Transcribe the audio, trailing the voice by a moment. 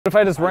If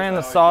I just ran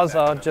the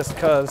Sawzall just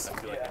cause.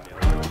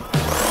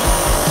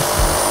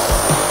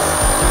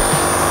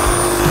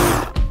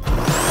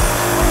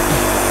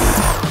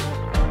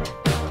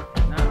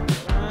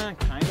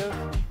 Kind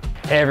of.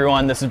 Hey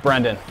everyone, this is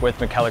Brendan with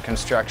McKellar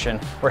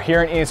Construction. We're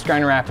here in East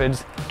Grand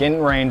Rapids,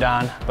 getting rained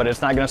on, but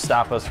it's not gonna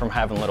stop us from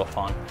having a little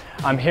fun.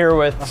 I'm here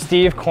with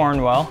Steve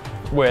Cornwell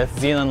with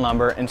Zeeland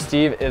Lumber, and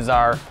Steve is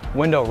our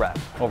window rep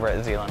over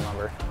at Zeeland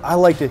Lumber. I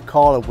like to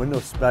call it a window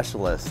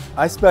specialist.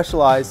 I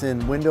specialize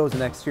in windows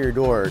and exterior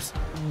doors.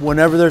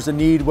 Whenever there's a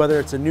need, whether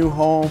it's a new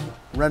home,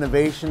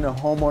 renovation, a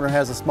homeowner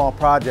has a small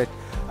project,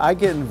 I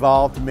get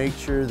involved to make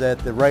sure that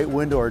the right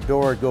window or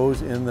door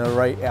goes in the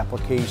right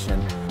application.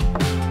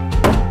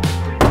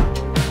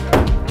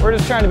 We're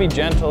just trying to be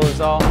gentle is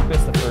all.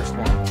 It's the first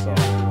one, so.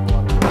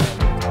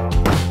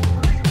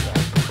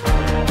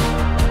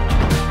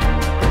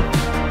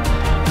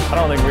 I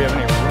don't think we have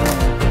any room.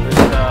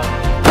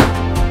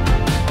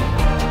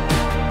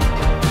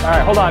 All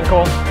right, hold on,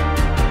 Cole.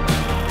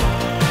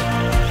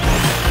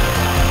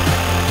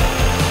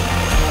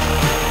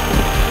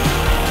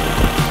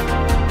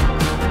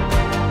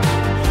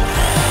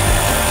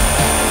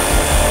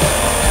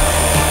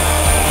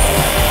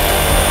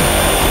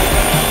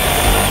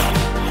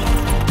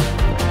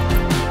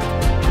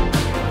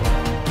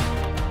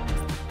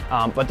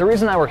 But the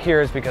reason that we're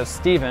here is because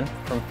Steven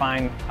from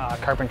Fine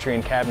Carpentry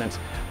and Cabinets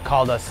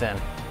called us in.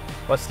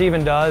 What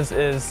Steven does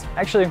is,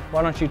 actually,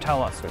 why don't you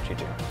tell us what you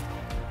do?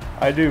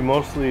 I do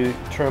mostly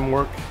trim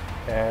work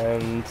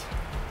and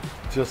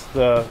just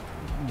the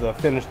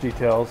finished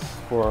details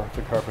for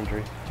the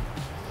carpentry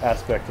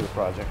aspect of the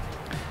project.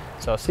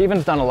 So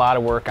Steven's done a lot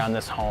of work on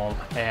this home,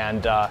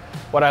 and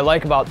what I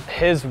like about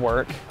his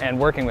work and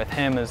working with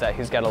him is that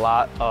he's got a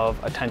lot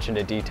of attention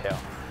to detail.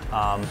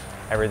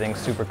 Everything's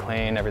super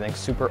clean, everything's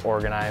super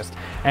organized.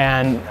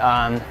 And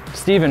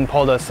Steven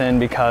pulled us in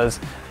because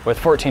with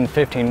 14,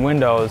 15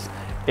 windows,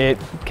 it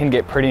can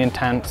get pretty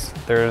intense.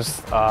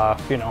 There's,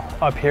 you know,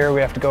 up here we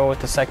have to go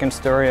with the second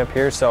story up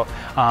here. So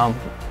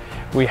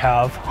we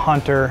have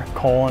Hunter,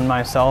 Cole, and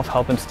myself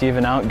helping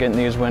Steven out, getting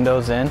these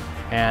windows in.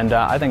 And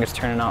I think it's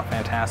turning out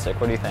fantastic.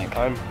 What do you think?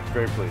 I'm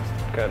very pleased.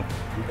 Good.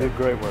 You did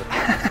great work.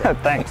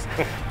 Thanks.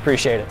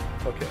 Appreciate it.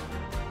 Okay.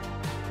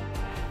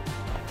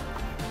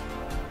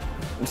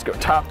 Let's go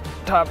top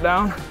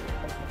down.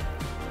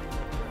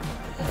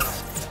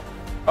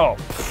 Oh.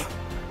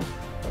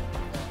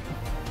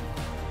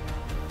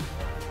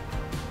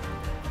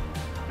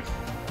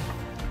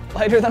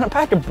 Lighter than a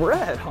pack of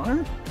bread,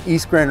 Hunter.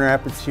 East Grand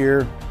Rapids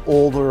here,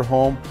 older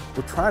home.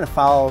 We're trying to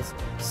follow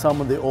some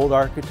of the old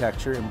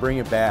architecture and bring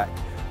it back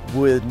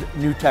with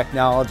new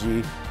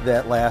technology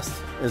that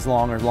lasts as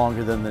long or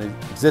longer than the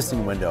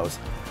existing windows.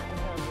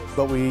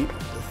 But we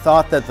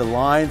thought that the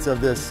lines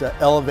of this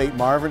Elevate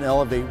Marvin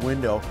Elevate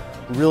window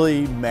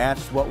really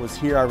matched what was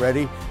here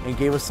already and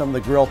gave us some of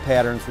the grill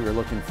patterns we were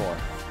looking for.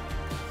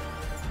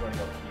 You want to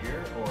go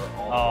here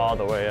or all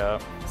the way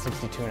up,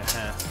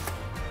 62.5.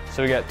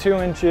 So we got 2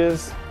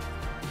 inches,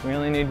 we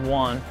only need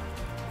 1.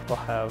 We'll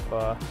have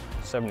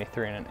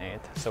 73 1/8,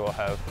 so we'll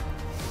have,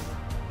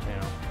 you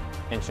know,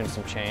 inch and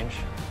some change.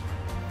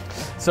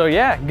 So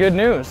yeah, good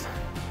news.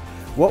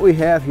 What we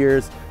have here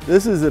is,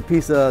 this is a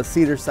piece of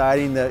cedar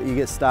siding that you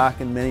get stock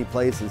in many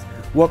places.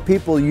 What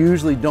people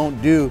usually don't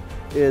do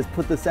is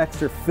put this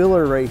extra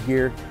filler right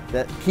here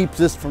that keeps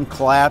this from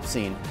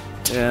collapsing.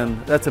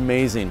 And that's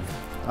amazing.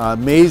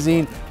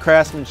 Amazing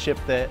craftsmanship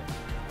that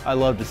I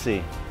love to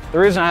see. The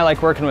reason I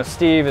like working with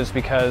Steve is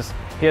because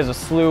he has a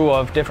slew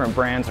of different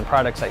brands and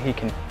products that he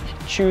can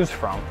choose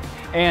from.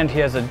 And he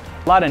has a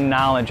lot of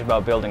knowledge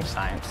about building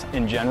science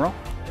in general.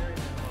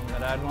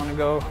 That I'd want to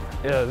go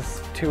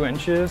is 2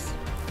 inches.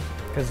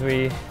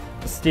 Because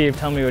Steve,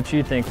 tell me what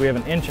you think. We have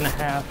an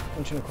 1.5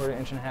 inch, 1.25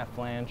 inch, 1.5 inch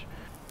flange.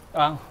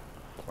 Well,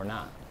 we're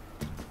not.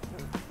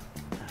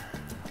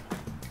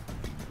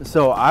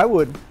 So I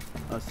was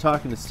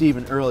talking to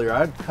Steven earlier,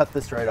 I'd cut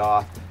this right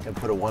off and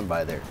put a 1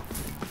 by there.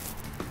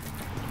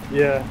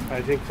 Yeah,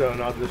 I think so, and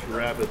I'll just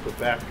wrap it the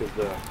back of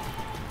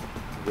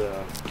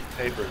the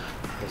paper.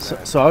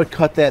 So I would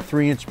cut that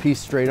 3-inch piece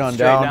straight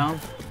down,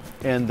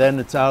 and then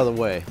it's out of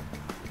the way.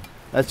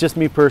 That's just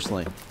me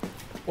personally.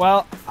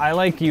 Well, I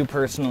like you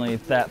personally,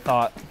 that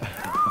thought.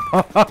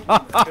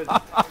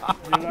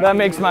 That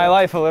makes my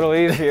life a little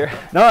easier.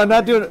 No, I'm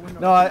not doing it.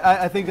 No,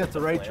 I think that's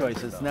the right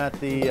choice. It's not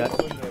the...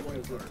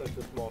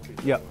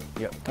 Yep.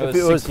 If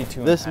it was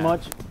this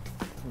much,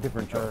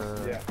 different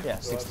choice. Yeah,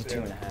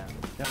 62.5.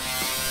 Yep.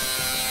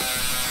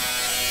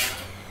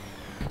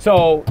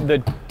 So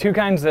the 2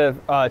 kinds of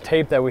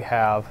tape that we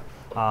have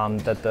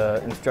that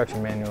the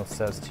instruction manual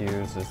says to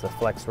use is the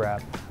flex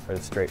wrap or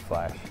the straight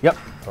flash. Yep.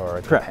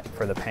 For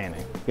the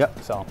panning.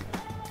 Yep. So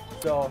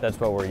that's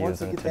what we're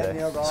using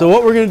today. So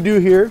what we're going to do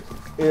here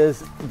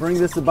is bring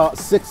this about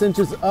 6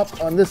 inches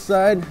up on this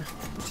side,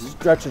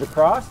 stretch it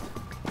across,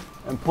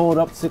 and pull it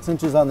up 6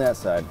 inches on that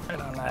side. Right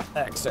on that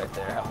X right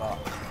there. How about?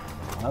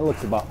 That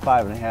looks about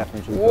 5.5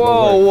 inches.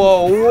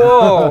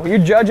 Whoa! You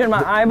judging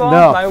my eyeball?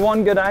 No. My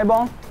one good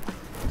eyeball?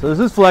 So this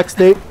is flex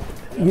tape.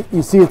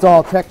 You see it's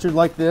all textured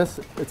like this.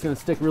 It's going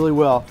to stick really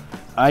well.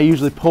 I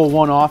usually pull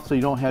one off so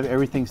you don't have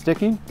everything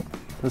sticking.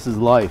 This is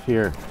life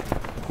here.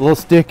 A little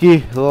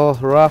sticky, a little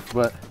rough,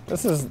 but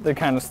this is the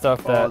kind of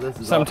stuff that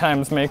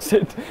sometimes makes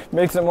it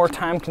more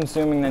time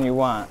consuming than you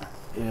want.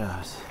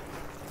 Yes.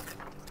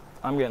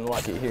 I'm getting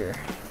lucky here.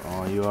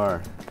 Oh, you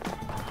are.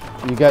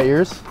 You got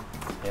yours?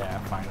 Yeah,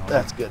 finally.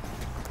 That's good.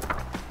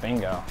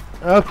 Bingo.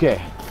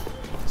 Okay.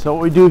 So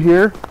what we do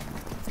here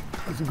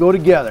is we go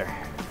together.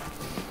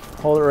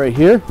 Hold it right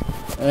here,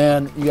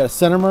 and you got a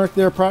center mark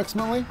there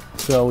approximately.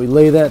 So we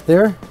lay that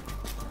there.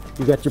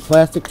 You got your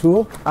plastic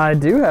tool. I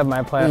do have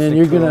my plastic tool. And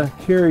you're gonna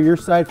carry your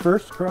side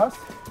first across.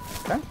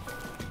 Okay.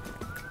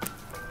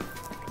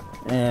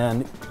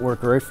 And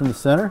work right from the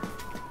center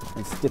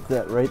and stick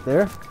that right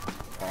there.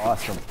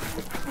 Awesome.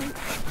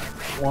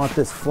 Want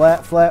this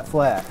flat, flat,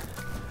 flat.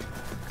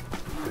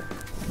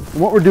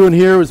 And what we're doing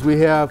here is we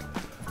have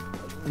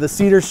the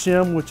cedar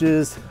shim, which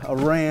is a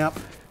ramp.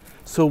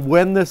 So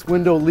when this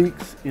window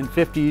leaks in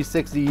 50,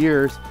 60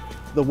 years,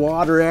 the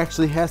water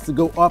actually has to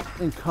go up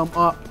and come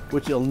up,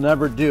 which it'll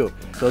never do.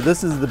 So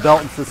this is the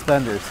belt and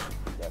suspenders.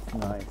 That's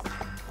nice.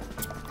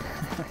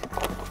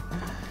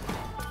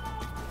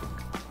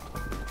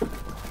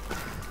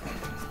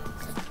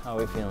 How are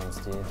we feeling,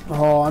 Steve?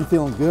 Oh, I'm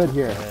feeling good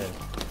here. Good.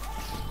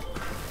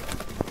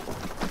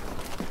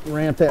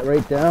 Ramp that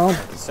right down.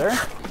 Sir?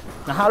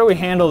 Now how do we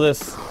handle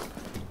this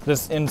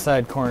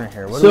inside corner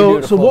here? What so do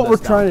we do to what we're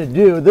down? trying to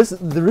do,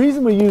 the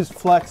reason we use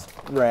flex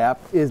wrap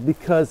is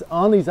because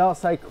on these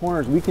outside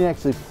corners we can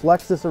actually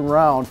flex this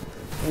around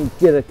and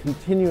get a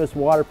continuous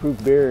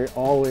waterproof barrier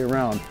all the way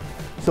around.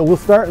 So we'll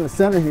start in the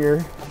center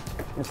here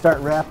and start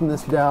wrapping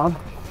this down.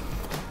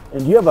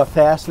 And you have a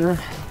fastener.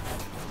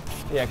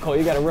 Yeah, Cole,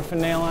 you got a roofing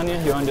nail on you?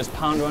 You want to just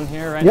pound one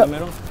here right Yep. in the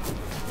middle?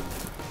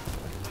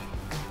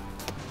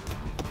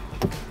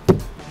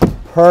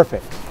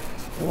 Perfect.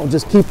 And we'll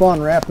just keep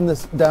on wrapping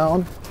this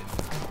down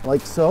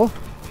like so.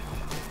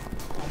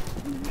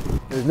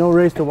 There's no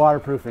race to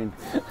waterproofing.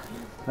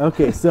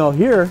 Okay, so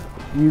here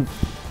we're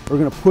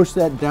going to push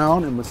that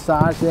down and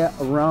massage that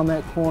around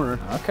that corner.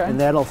 Okay. And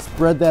that'll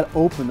spread that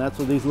open. That's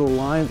where these little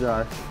lines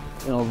are.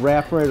 And it'll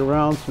wrap right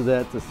around so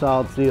that it's a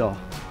solid seal.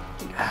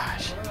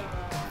 Gosh.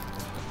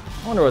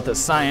 I wonder what the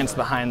science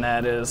behind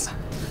that is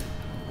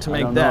to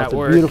make that it's a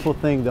work. beautiful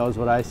thing, though, is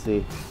what I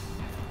see.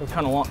 We've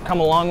come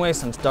a long way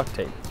since duct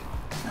tape.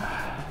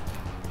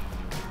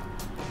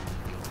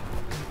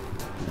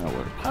 That'll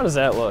work. How does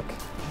that look?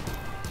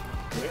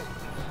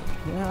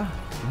 Yeah,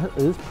 that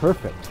is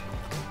perfect.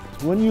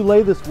 When you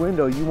lay this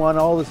window, you want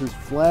all this as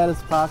flat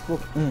as possible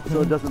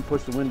so it doesn't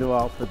push the window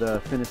out for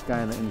the finished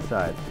guy on the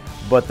inside.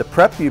 But the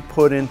prep you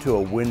put into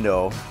a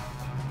window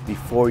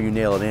before you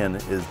nail it in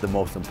is the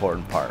most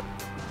important part.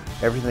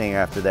 Everything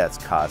after that's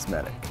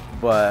cosmetic.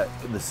 But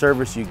the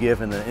service you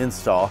give in the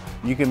install,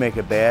 you can make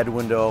a bad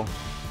window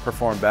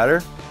perform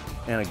better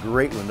and a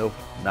great window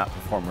not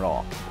perform at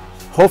all.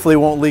 Hopefully it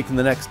won't leak in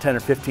the next 10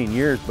 or 15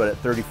 years, but at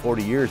 30,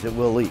 40 years it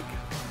will leak.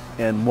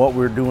 And what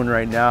we're doing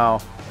right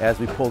now, as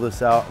we pull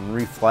this out and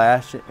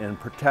reflash it and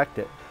protect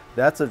it,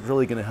 that's what's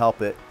really going to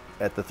help it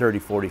at the 30,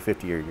 40,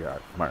 50 year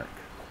mark.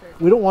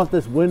 We don't want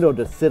this window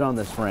to sit on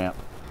this ramp.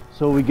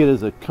 So what we get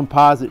is a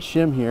composite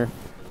shim here,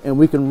 and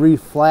we can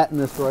re-flatten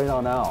this right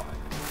on out.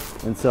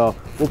 And so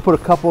we'll put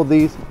a couple of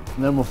these,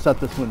 and then we'll set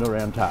this window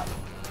right on top.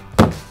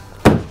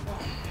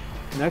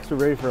 Next, we're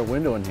ready for a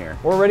window in here.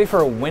 We're ready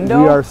for a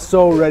window? We are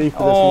so ready for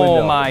this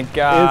window. Oh my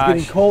gosh. It's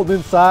getting cold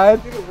inside.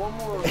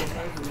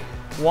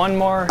 One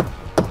more.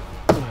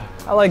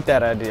 I like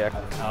that idea.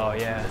 Oh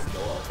yeah.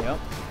 Yep.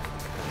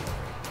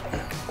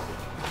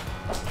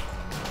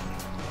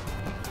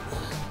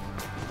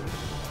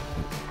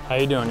 How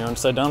you doing? You want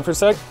to sit down for a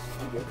sec?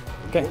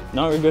 Okay.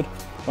 No, you're good.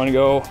 Want to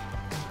go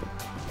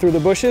through the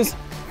bushes?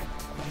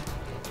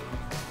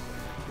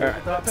 All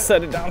right.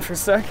 Set it down for a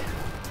sec.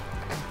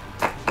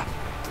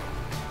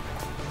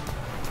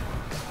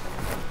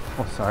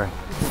 Oh, sorry.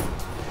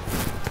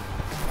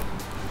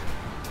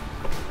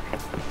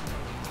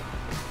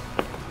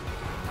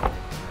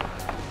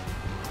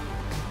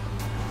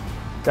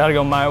 Gotta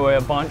go my way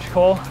a bunch,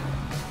 Cole.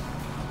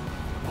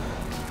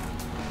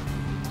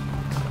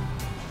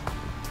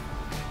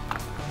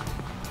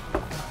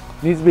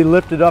 Needs to be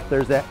lifted up.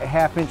 There's that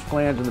half-inch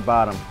flange in the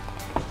bottom.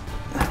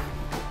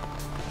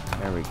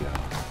 There we go.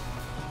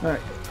 All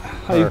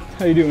right.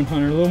 How you doing,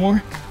 Hunter? A little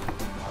more?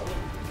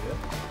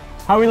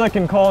 How are we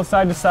looking, Cole,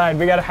 side to side?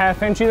 We got a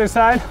 ½ inch either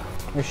side?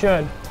 We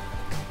should.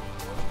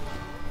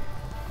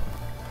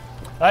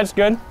 That's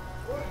good.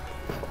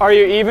 Are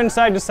you even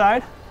side to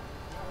side?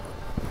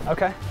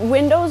 Okay.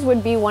 Windows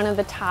would be one of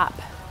the top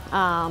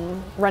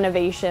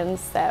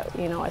renovations that,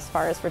 you know, as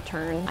far as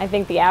return. I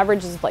think the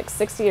average is like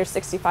 60 or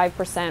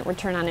 65%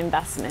 return on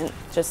investment.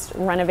 Just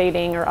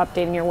renovating or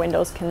updating your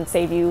windows can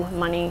save you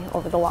money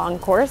over the long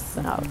course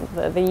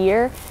of the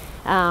year.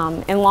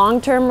 And long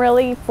term,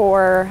 really,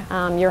 for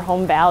your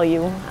home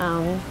value.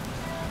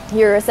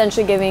 You're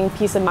essentially giving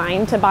peace of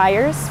mind to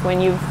buyers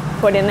when you've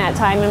put in that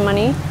time and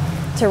money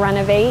to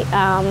renovate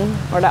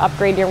or to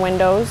upgrade your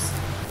windows.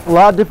 A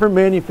lot of different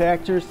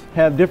manufacturers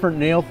have different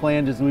nail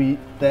flanges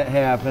that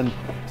have, and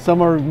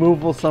some are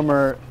removable, some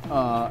are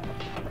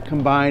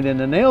combined. And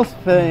the nail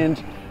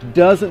flange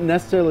doesn't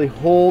necessarily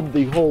hold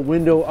the whole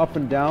window up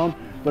and down,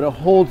 but it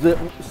holds it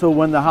so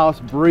when the house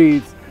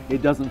breathes,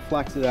 it doesn't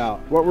flex it out.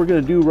 What we're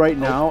going to do right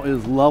now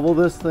is level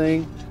this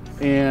thing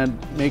and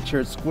make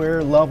sure it's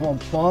square, level, and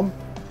plumb,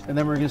 and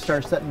then we're going to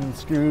start setting the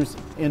screws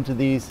into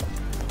these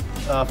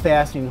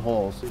fastening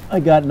holes. I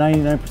got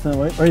 99%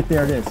 weight. Right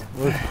there it is. It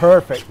was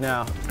perfect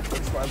now.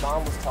 My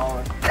mom was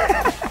taller.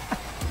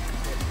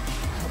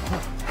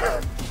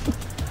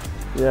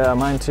 Yeah,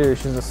 mine too.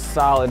 She's a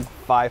solid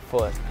 5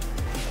 foot.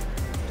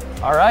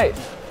 All right.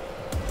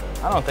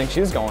 I don't think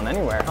she's going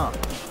anywhere, huh?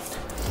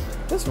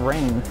 This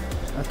rain,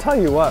 I tell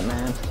you what,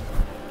 man.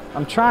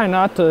 I'm trying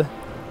not to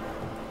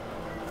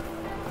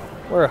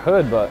wear a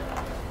hood, but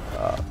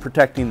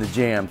protecting the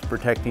jambs,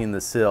 protecting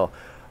the sill,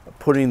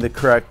 putting the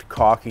correct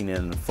caulking in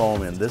and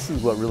foam in. This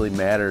is what really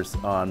matters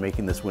on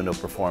making this window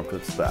perform to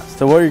its best.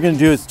 So what you're going to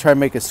do is try to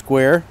make a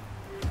square.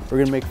 We're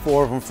going to make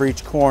 4 of them for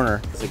each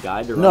corner. Is a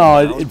guide to run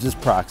No, it's just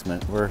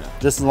approximate. We're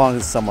just as long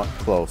as it's somewhat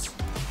close.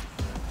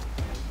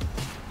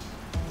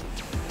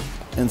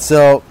 And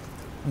so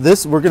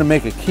this, we're going to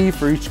make a key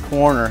for each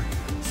corner.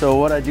 So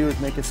what I do is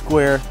make a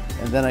square,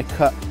 and then I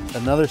cut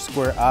another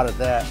square out of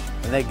that,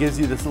 and that gives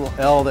you this little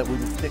L that we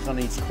can stick on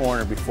each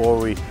corner before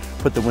we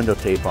put the window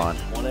tape on.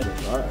 One at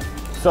a time.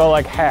 so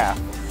like half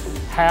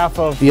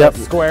of Yep. the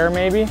square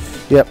maybe?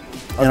 Yep.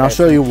 And I'll Okay.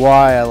 show you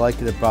why I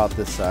like it about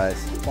this size.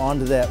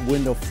 Onto that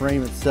window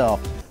frame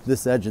itself,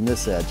 this edge and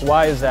this edge.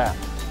 Why is that?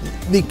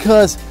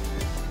 Because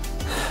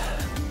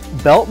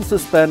belt and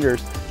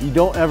suspenders, you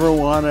don't ever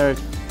want to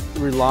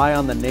rely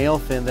on the nail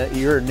fin that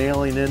you're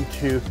nailing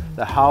into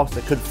the house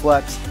that could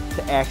flex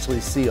to actually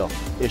seal.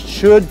 It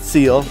should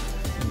seal.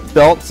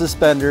 Belt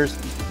suspenders,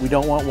 we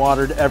don't want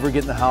water to ever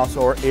get in the house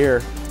or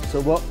air.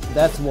 So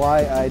that's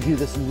why I do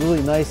this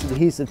really nice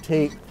adhesive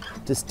tape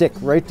to stick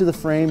right to the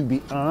frame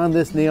beyond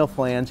this nail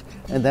flange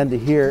and then to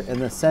here,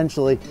 and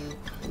essentially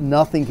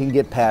nothing can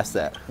get past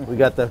that. We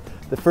got the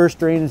first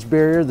drainage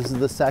barrier, this is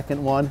the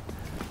second one,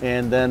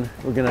 and then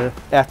we're gonna,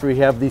 after we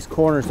have these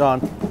corners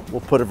on,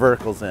 we'll put a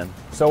verticals in.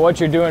 So what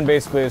you're doing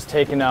basically is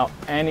taking out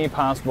any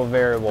possible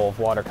variable of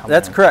water coming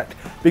That's in. correct,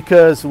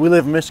 because we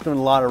live in Michigan with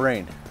a lot of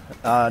rain.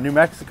 New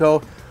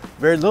Mexico,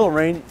 very little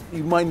rain.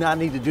 You might not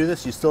need to do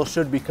this, you still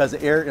should because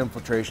of air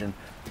infiltration.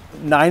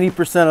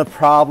 90% of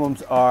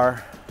problems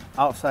are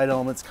outside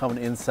elements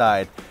coming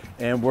inside,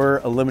 and we're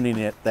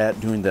eliminating that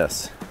doing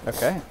this.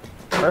 Okay,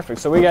 perfect.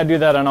 So we gotta do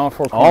that on all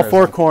 4 All corners.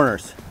 4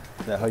 corners.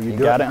 Is that how you You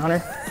do got it? it,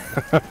 Hunter?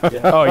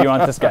 Oh, you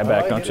want this guy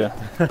back, don't you?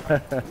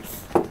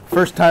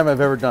 First time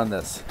I've ever done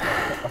this.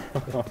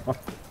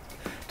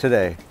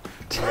 Today.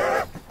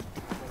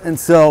 And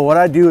so what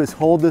I do is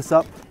hold this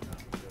up,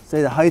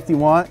 say the height you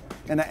want,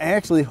 and I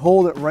actually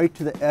hold it right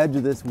to the edge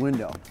of this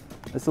window.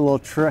 That's a little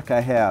trick I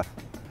have.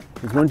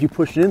 Because once you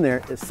push it in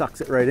there, it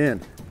sucks it right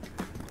in.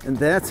 And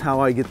that's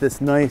how I get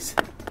this nice,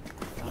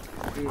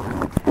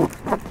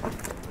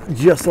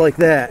 just like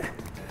that.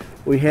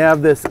 We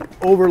have this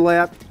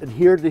overlap,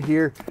 adhered to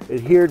here,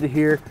 adhered to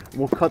here.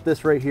 We'll cut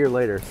this right here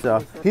later.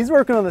 So he's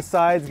working on the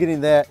sides,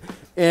 getting that.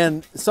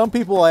 And some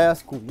people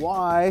ask,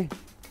 why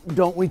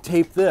don't we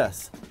tape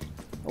this?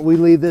 We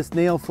leave this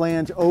nail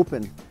flange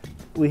open.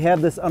 We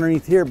have this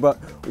underneath here, but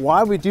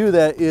why we do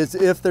that is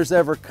if there's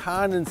ever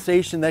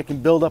condensation that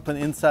can build up on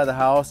the inside of the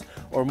house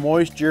or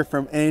moisture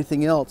from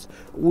anything else,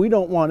 we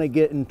don't want to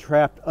get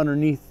entrapped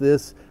underneath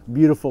this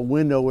beautiful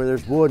window where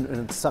there's wood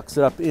and it sucks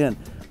it up in.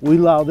 We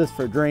allow this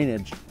for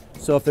drainage.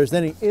 So if there's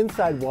any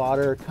inside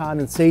water or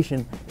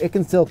condensation, it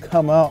can still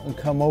come out and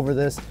come over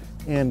this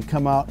and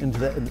come out into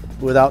the,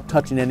 without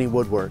touching any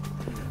woodwork.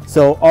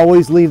 So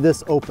always leave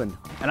this open.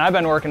 And I've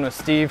been working with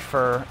Steve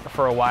for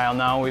a while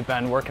now. We've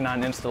been working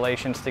on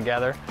installations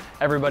together.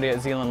 Everybody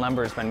at Zeeland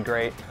Lumber has been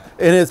great.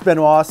 And it's been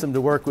awesome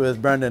to work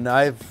with Brendan.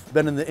 I've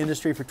been in the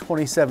industry for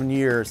 27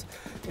 years,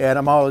 and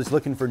I'm always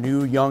looking for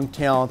new young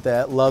talent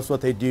that loves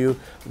what they do.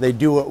 They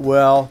do it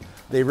well.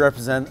 They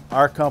represent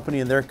our company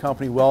and their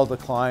company well to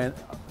the client.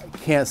 I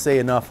can't say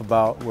enough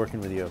about working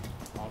with you.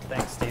 Well,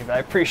 thanks, Steve. I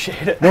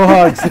appreciate it. No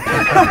hugs.